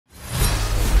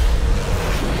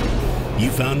You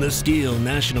found the STIHL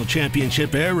National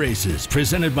Championship Air Races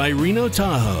presented by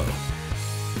Reno-Tahoe.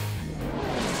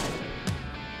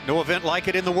 No event like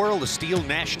it in the world, the STIHL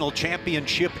National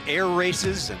Championship Air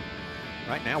Races. And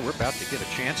right now we're about to get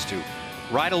a chance to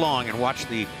ride along and watch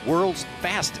the world's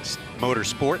fastest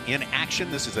motorsport in action.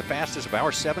 This is the fastest of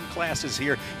our 7 classes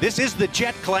here. This is the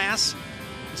jet class.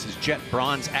 This is jet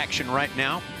bronze action right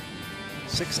now.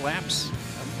 6 laps,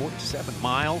 47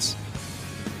 miles.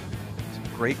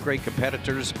 Great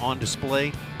competitors on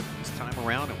display this time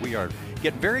around, and we are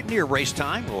getting very near race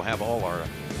time. We'll have all our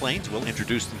planes. We'll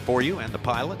introduce them for you and the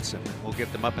pilots, and we'll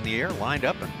get them up in the air, lined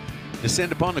up, and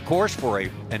descend upon the course for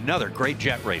another great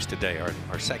jet race today,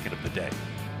 our second of the day.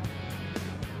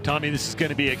 Tommy, this is going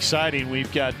to be exciting.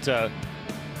 We've got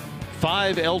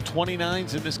 5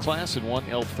 L29s in this class and 1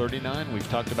 L39. We've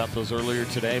talked about those earlier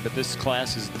today, but this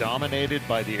class is dominated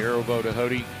by the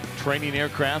Reno-Tahoe training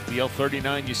aircraft. The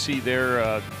L39 you see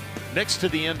there next to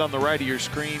the end on the right of your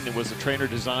screen, it was a trainer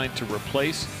designed to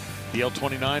replace the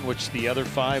L29, which the other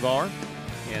 5 are.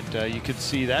 And you can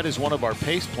see that is one of our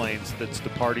pace planes that's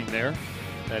departing there.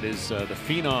 That is the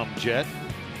Phenom jet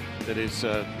that is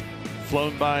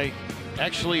flown by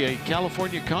actually a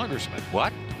California congressman.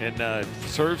 What? And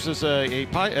serves as a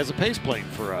pace plane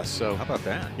for us. So how about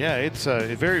that? Yeah, it's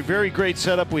a very great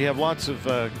setup. We have lots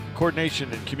of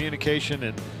coordination and communication,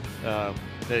 and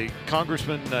the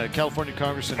congressman, California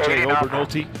Congressman Jay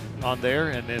Obernolte on there,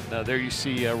 and then there you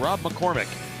see Rob McCormick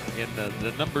in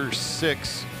the number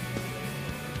 6.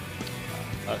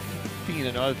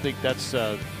 I think that's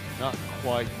not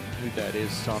quite who that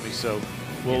is, Tommy. So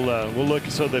we'll look.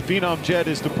 So the Phenom jet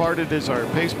is departed as our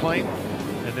pace plane.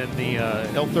 And then the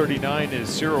L39 is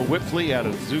Cyril Whipfley out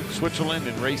of Zug, Switzerland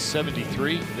in race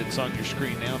 73. That's on your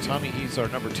screen now, Tommy. He's our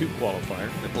number 2 qualifier.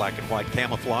 The black and white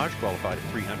camouflage qualified at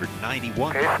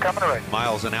 391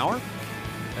 miles an hour.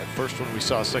 That first one we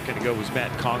saw a second ago was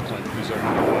Matt Conklin, who's our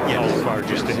number 1 qualifier,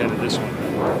 just ahead of this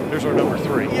one. There's our number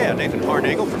 3. Yeah, Nathan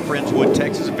Harnagel from Friendswood,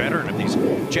 Texas, a veteran of these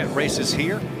jet races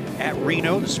here at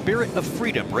Reno. The Spirit of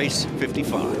Freedom, race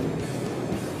 55.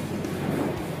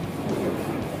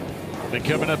 Then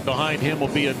coming up behind him will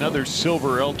be another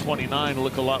silver L29,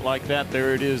 look a lot like that.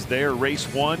 There it is there, race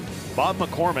 1. Bob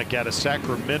McCormick out of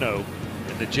Sacramento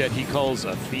in the jet he calls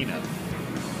a Phenom.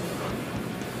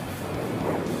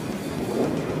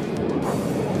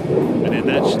 And then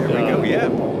that's, there we go,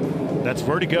 yeah. That's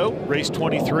Vertigo, race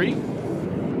 23.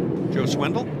 Joe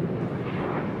Swindle.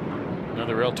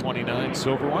 Another L29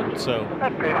 silver one. So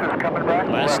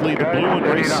lastly, the blue one,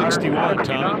 race 61,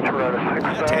 Tom.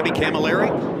 Tammy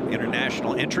Camilleri,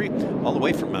 international entry, all the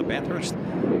way from Bathurst,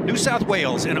 New South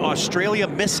Wales in Australia,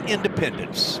 Miss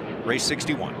Independence, race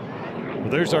 61. Well,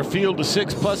 there's our field of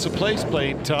 6 plus a place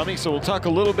plane, Tommy. So we'll talk a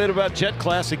little bit about jet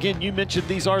class. Again, you mentioned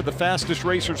these are the fastest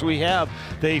racers we have.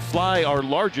 They fly our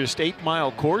largest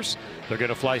 8-mile course. They're going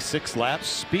to fly 6 laps,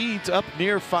 speeds up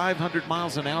near 500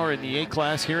 miles an hour in the A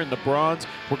class. Here in the bronze,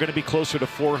 we're going to be closer to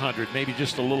 400, maybe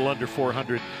just a little under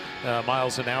 400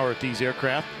 miles an hour at these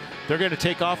aircraft. They're going to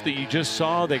take off that you just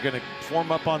saw. They're going to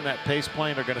form up on that pace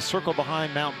plane. They're going to circle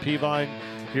behind Mount Peavine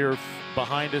here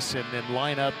behind us, and then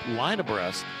line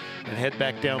abreast and head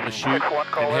back down the chute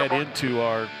and head into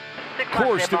our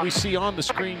course that we see on the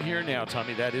screen here now,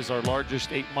 Tommy. That is our largest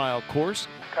 8-mile course.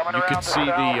 You can see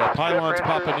the pylons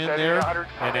popping in there,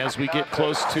 and as we get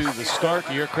close to the start,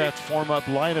 the aircraft form up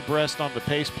line abreast on the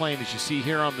pace plane, as you see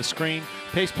here on the screen.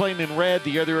 Pace plane in red,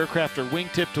 the other aircraft are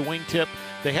wingtip to wingtip.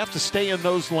 They have to stay in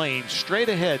those lanes straight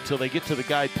ahead till they get to the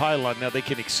guide pylon. Now they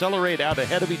can accelerate out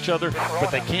ahead of each other,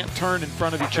 but they can't turn in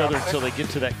front of each other until they get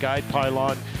to that guide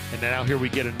pylon. And now here we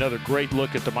get another great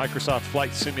look at the Microsoft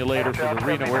Flight Simulator for the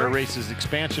Reno Air Races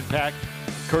expansion pack.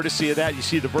 Courtesy of that, you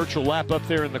see the virtual lap up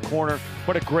there in the corner.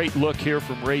 What a great look here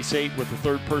from race 8 with the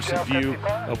third-person view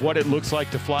of what it looks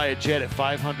like to fly a jet at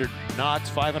 500 knots,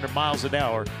 500 miles an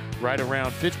hour, right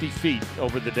around 50 feet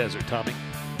over the desert, Tommy.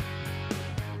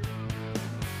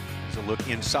 A look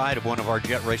inside of one of our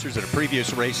jet racers at a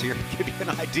previous race here to give you an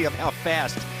idea of how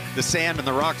fast the sand and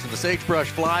the rocks and the sagebrush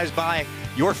flies by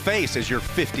your face as you're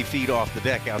 50 feet off the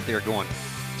deck out there going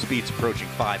speeds approaching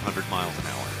 500 miles an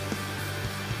hour.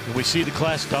 And we see the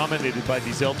class dominated by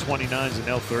these L29s and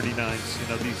L39s. You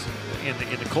know, these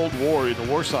in the Cold War, in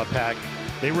the Warsaw Pact,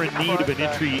 they were in need of an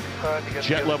entry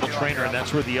jet level trainer, and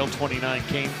that's where the L29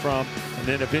 came from. And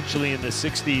then eventually in the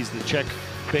 60s, the Czech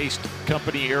based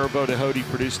company, Reno-Tahoe,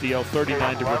 produced the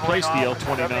L39 to replace the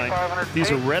L29.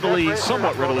 These are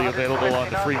somewhat readily available on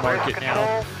the free market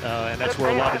now, and that's where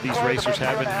a lot of these racers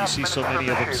have it. And you see so many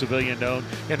of them civilian owned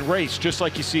and race, just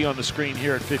like you see on the screen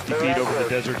here at 50 feet over the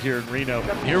desert here in Reno.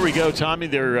 Here we go, Tommy.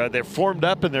 They're formed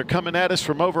up and they're coming at us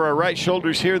from over our right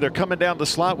shoulders here. They're coming down the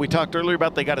slot. We talked earlier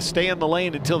about they got to stay in the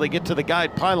lane until they get to the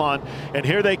guide pylon, and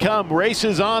here they come. Race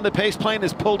is on. The pace plane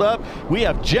is pulled up. We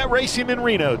have jet racing in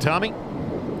Reno, Tommy.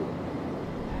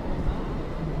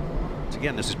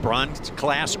 Again, this is bronze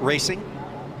class racing.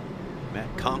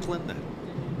 Matt Conklin, the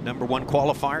 #1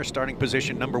 qualifier, starting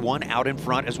position #1, out in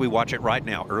front as we watch it right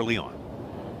now, early on.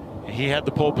 He had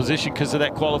the pole position because of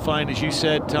that qualifying, as you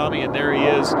said, Tommy, and there he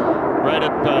is, right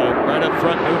up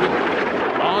front, moving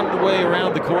on the way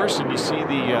around the course, and you see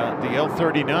the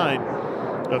L39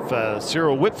 of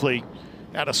Cyril Whitfley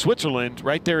out of Switzerland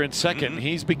right there in second.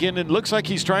 He's beginning, looks like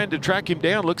he's trying to track him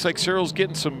down. Looks like Cyril's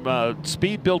getting some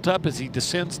speed built up as he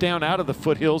descends down out of the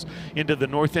foothills into the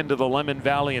north end of the Lemon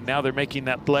Valley, and now they're making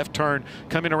that left turn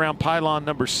coming around pylon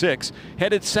 #6,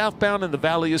 headed southbound in the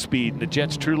Valley of Speed, and the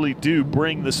Jets truly do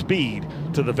bring the speed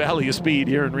to the Valley of Speed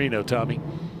here in Reno, Tommy.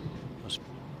 Those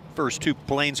first two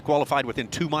planes qualified within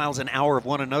 2 miles an hour of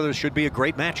one another. Should be a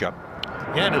great matchup.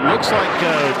 Yeah, and it looks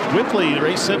like Whitley,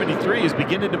 race 73, is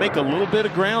beginning to make a little bit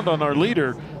of ground on our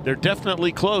leader. They're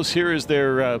definitely close here as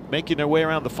they're making their way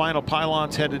around the final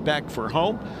pylons, headed back for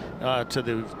home to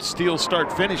the STIHL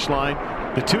start-finish line.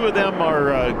 The two of them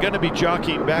are going to be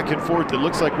jockeying back and forth. It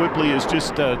looks like Whitley is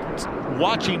just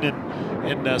watching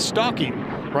and stalking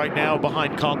right now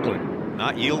behind Conklin.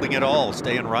 Not yielding at all,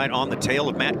 staying right on the tail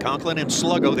of Matt Conklin and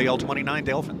Sluggo, the L29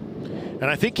 Delphin. And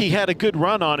I think he had a good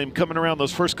run on him coming around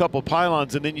those first couple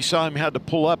pylons, and then you saw him had to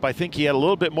pull up. I think he had a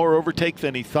little bit more overtake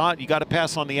than he thought. You got to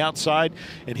pass on the outside,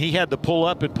 and he had to pull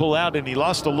up and pull out, and he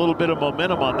lost a little bit of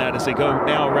momentum on that as they go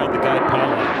now around the guide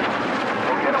pylon.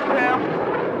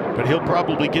 But he'll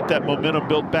probably get that momentum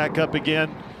built back up again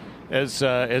as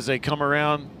they come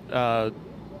around,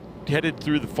 headed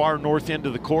through the far north end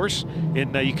of the course,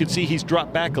 and you can see he's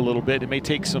dropped back a little bit. It may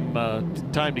take some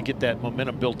time to get that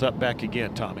momentum built up back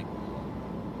again, Tommy.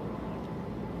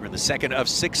 We're in the second of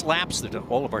 6 laps that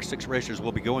all of our 6 racers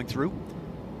will be going through.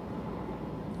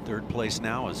 Third place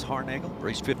now is Harnagel,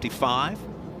 race 55.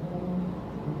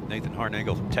 Nathan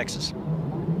Harnagel from Texas.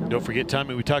 Don't forget,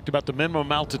 Tommy, we talked about the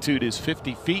minimum altitude is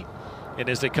 50 feet. And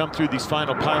as they come through these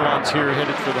final pylons here,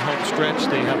 headed for the home stretch,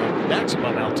 they have a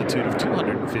maximum altitude of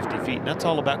 250 feet. And that's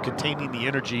all about containing the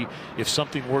energy if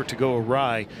something were to go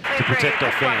awry to protect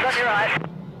our fans.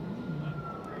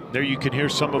 There you can hear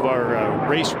some of our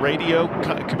race radio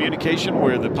communication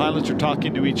where the pilots are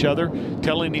talking to each other,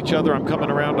 telling each other, I'm coming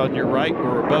around on your right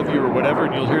or above you or whatever,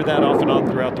 and you'll hear that off and on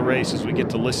throughout the race as we get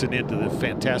to listen into the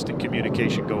fantastic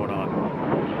communication going on.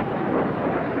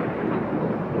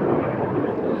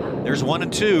 There's 1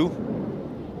 and 2.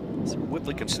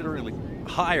 Whitley considerably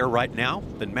higher right now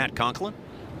than Matt Conklin.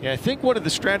 Yeah, I think one of the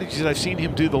strategies I've seen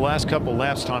him do the last couple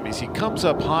laps, Tommy, is he comes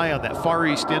up high on that far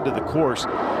east end of the course,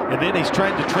 and then he's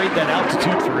trying to trade that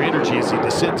altitude for energy as he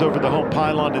descends over the home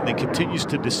pylon and then continues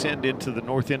to descend into the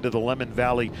north end of the Lemon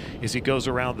Valley as he goes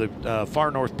around the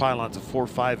far north pylons of 4,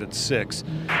 5, and 6.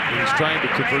 And he's trying to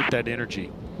convert that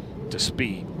energy to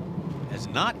speed. Has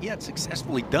not yet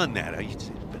successfully done that. It's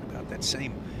been about that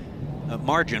same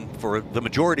margin for the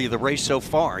majority of the race so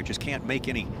far. He just can't make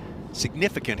any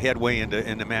significant headway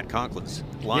into Matt Conklin's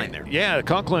line there. Yeah,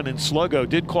 Conklin and Sluggo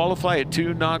did qualify at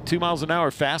 2 miles an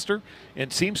hour faster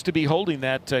and seems to be holding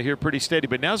that here pretty steady.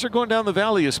 But now as they're going down the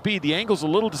Valley of Speed, the angle's a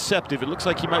little deceptive. It looks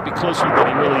like he might be closer than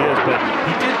he really is, but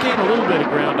he did gain a little bit of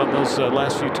ground on those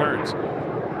last few turns.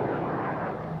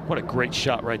 What a great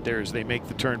shot right there as they make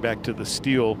the turn back to the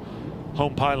STIHL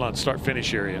home pylon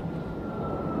start-finish area.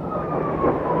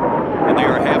 And they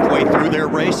are halfway through their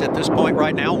race at this point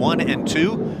right now, 1 and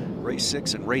 2. Race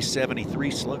 6 and race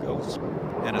 73, Sluggos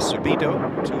and a Subito,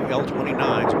 2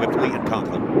 L29s, Whitley and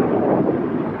Conklin.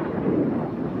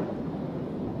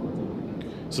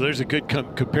 So there's a good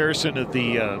comparison of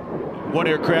the one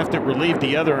aircraft that relieved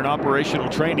the other in operational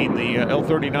training. The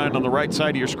L39 on the right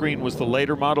side of your screen was the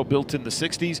later model built in the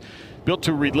 60s, built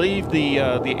to relieve the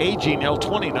aging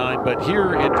L29. But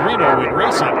here at Reno in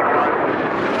racing,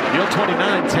 the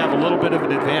L29s have a little bit of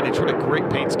an advantage. What a great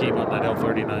paint scheme on that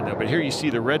L39 though. But here you see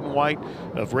the red and white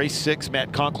of race 6,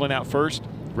 Matt Conklin out first.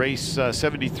 Race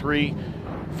 73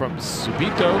 from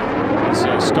Subito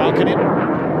is stalking him.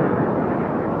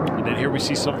 And then here we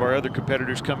see some of our other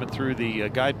competitors coming through the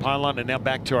guide pylon, and now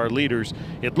back to our leaders.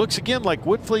 It looks again like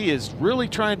Whitley is really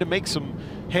trying to make some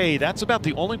hay. That's about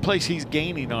the only place he's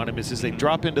gaining on him is as they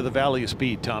drop into the Valley of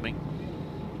Speed, Tommy.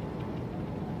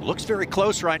 Looks very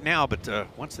close right now, but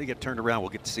once they get turned around, we'll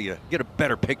get to see get a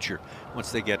better picture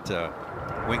once they get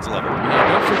wings level.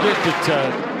 Yeah, don't forget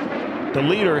that the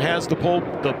leader has the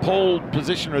pole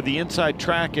position or the inside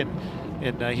track, and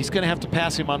he's going to have to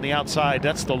pass him on the outside.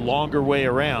 That's the longer way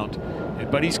around.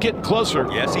 But he's getting closer.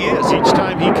 Yes, he is. Each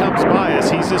time he comes by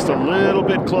us, he's just a little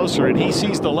bit closer, and he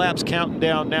sees the laps counting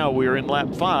down now. We're in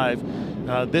lap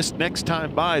 5. This next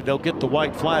time by, they'll get the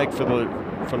white flag for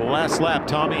the last lap,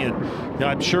 Tommy, and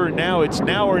I'm sure now it's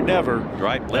now or never.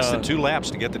 Right, less than 2 laps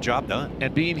to get the job done.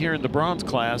 And being here in the bronze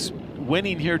class,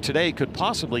 winning here today could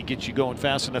possibly get you going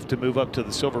fast enough to move up to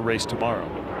the silver race tomorrow.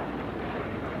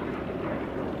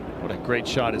 What a great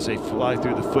shot as they fly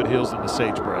through the foothills and the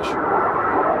sagebrush.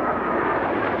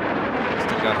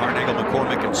 Still got Harnagel,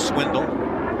 McCormick, and Swindle,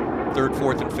 3rd,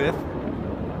 4th, and 5th.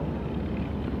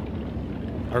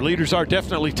 Our leaders are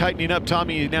definitely tightening up,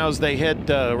 Tommy, now as they head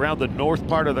around the north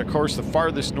part of the course, the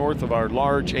farthest north of our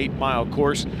large 8-mile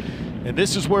course. And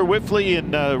this is where Whiffley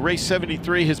in race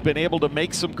 73 has been able to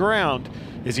make some ground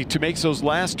as he makes those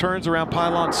last turns around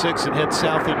pylon 6 and heads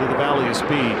south into the Valley of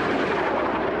Speed.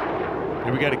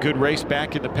 Here we got a good race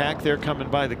back in the pack there coming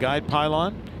by the guide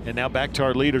pylon. And now back to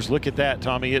our leaders. Look at that,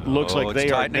 Tommy. It looks like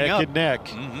they are neck and neck.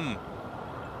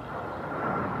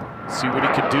 See what he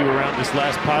can do around this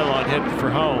last pylon heading for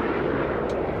home.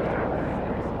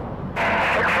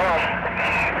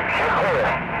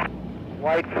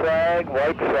 White flag,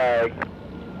 white flag.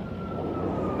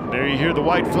 There you hear the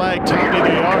white flag, Tommy.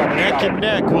 They are neck and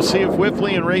neck. We'll see if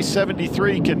Whiffley in race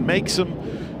 73 can make some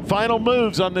final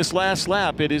moves on this last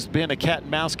lap. It has been a cat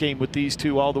and mouse game with these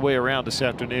two all the way around this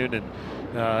afternoon, and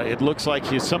it looks like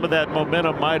some of that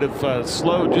momentum might have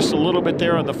slowed just a little bit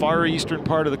there on the far eastern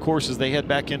part of the course as they head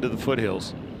back into the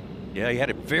foothills. Yeah, he had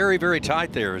it very, very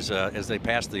tight there as they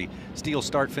passed the STIHL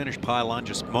start-finish pylon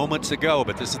just moments ago.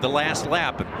 But this is the last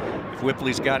lap. And if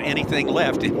Whiffley's got anything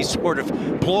left, any sort of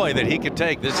ploy that he could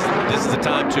take, this is the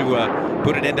time to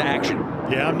put it into action.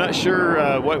 Yeah, I'm not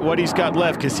sure what he's got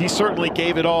left, because he certainly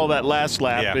gave it all that last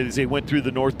lap as they went through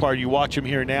the north part. You watch him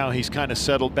here now, he's kind of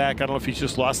settled back. I don't know if he's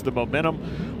just lost the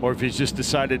momentum or if he's just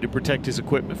decided to protect his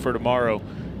equipment for tomorrow.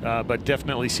 But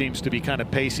definitely seems to be kind of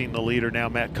pacing the leader now,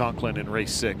 Matt Conklin, in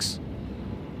race 6.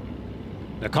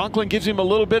 Now Conklin gives him a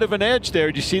little bit of an edge there.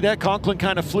 Did you see that? Conklin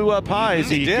kind of flew up high as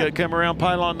he came around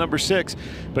pylon number 6.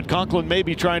 But Conklin may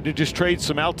be trying to just trade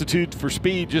some altitude for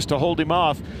speed just to hold him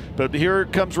off. But here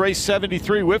comes race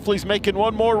 73. Whiffley's making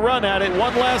one more run at it.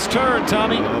 One last turn,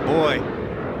 Tommy. Oh boy.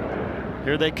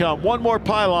 Here they come. One more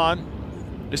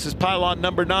pylon. This is pylon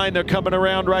number 9. They're coming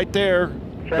around right there.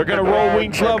 They're going to roll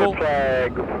wings level.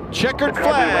 Checkered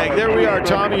flag. There we are,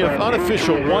 Tommy, of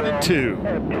unofficial 1 and 2.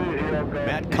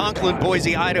 Matt Conklin,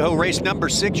 Boise, Idaho, race number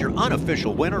 6, your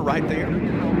unofficial winner right there.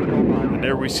 And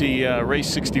there we see race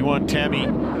 61, Tammy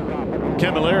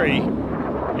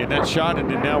Camilleri in that shot. And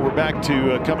then now we're back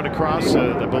to coming across,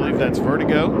 I believe that's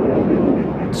Vertigo.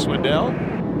 Swindell.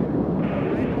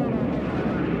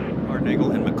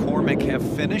 Harnagel and McCormick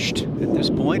have finished at this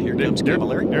point. Here comes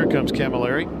Camilleri. There comes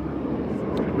Camilleri.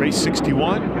 Race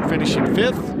 61, finishing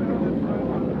 5th.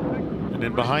 And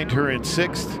then behind her in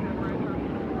 6th.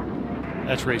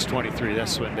 That's race 23.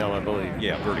 That's Swindell, I believe.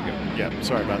 Yeah, Vertigo. Yeah,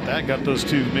 sorry about that. Got those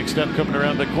two mixed up coming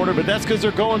around the corner, but that's because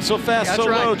they're going so fast, so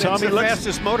low, Tommy. That's the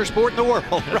fastest motorsport in the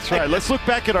world. That's right. Let's look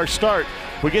back at our start.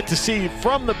 We get to see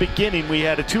from the beginning we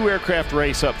had a 2-aircraft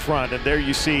race up front, and there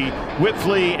you see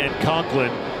Whiffley and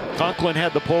Conklin. Conklin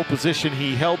had the pole position.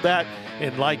 He held that,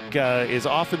 and like is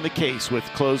often the case with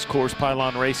closed course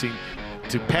pylon racing,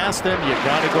 to pass them, you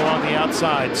got to go on the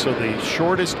outside. So the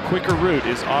shortest, quicker route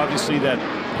is obviously that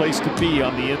place to be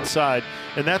on the inside.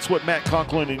 And that's what Matt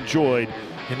Conklin enjoyed.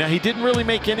 And now he didn't really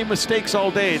make any mistakes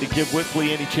all day to give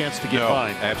Whiffley any chance to get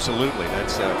by. Absolutely.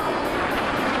 That's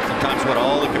sometimes what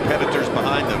all the competitors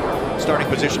behind the starting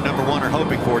position number 1 are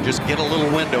hoping for. Just get a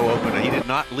little window open. He did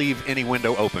not leave any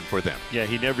window open for them. Yeah,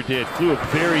 he never did. Flew a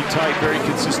very tight, very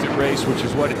consistent race, which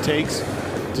is what it takes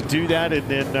to do that. And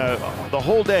then the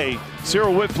whole day,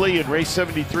 Cyril Whiffley in race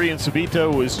 73 in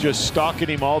Subito was just stalking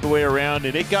him all the way around,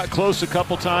 and it got close a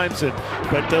couple times,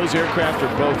 but those aircraft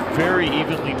are both very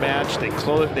evenly matched. They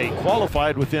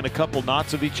qualified within a couple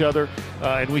knots of each other,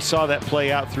 and we saw that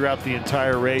play out throughout the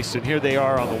entire race. And here they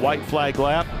are on the white flag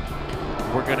lap.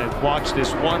 We're going to watch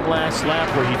this one last lap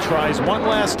where he tries one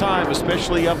last time,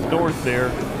 especially up north there,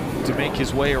 to make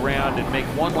his way around and make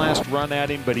one last run at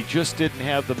him, but he just didn't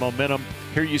have the momentum.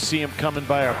 Here you see him coming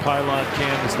by our pylon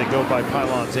cam as they go by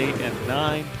pylons 8 and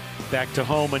 9 back to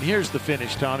home. And here's the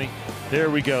finish, Tommy. There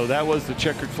we go. That was the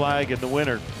checkered flag and the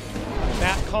winner.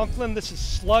 Matt Conklin, this is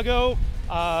Sluggo.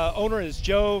 Owner is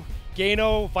Joe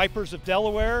Gano, Vipers of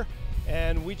Delaware.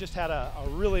 and we just had a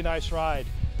really nice ride.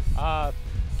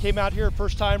 Came out here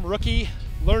first time rookie,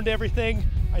 learned everything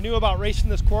I knew about racing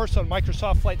this course on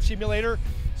Microsoft Flight Simulator,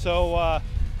 so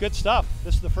good stuff.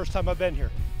 This is the first time I've been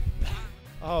here.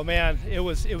 Oh man, it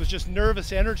was just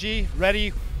nervous energy,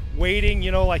 ready, waiting,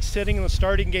 you know, like sitting in the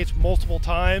starting gates multiple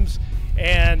times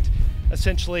and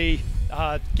essentially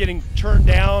getting turned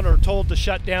down or told to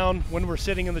shut down when we're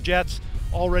sitting in the jets,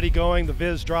 already going, the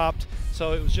viz dropped.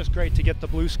 So it was just great to get the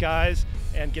blue skies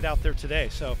and get out there today,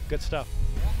 so good stuff.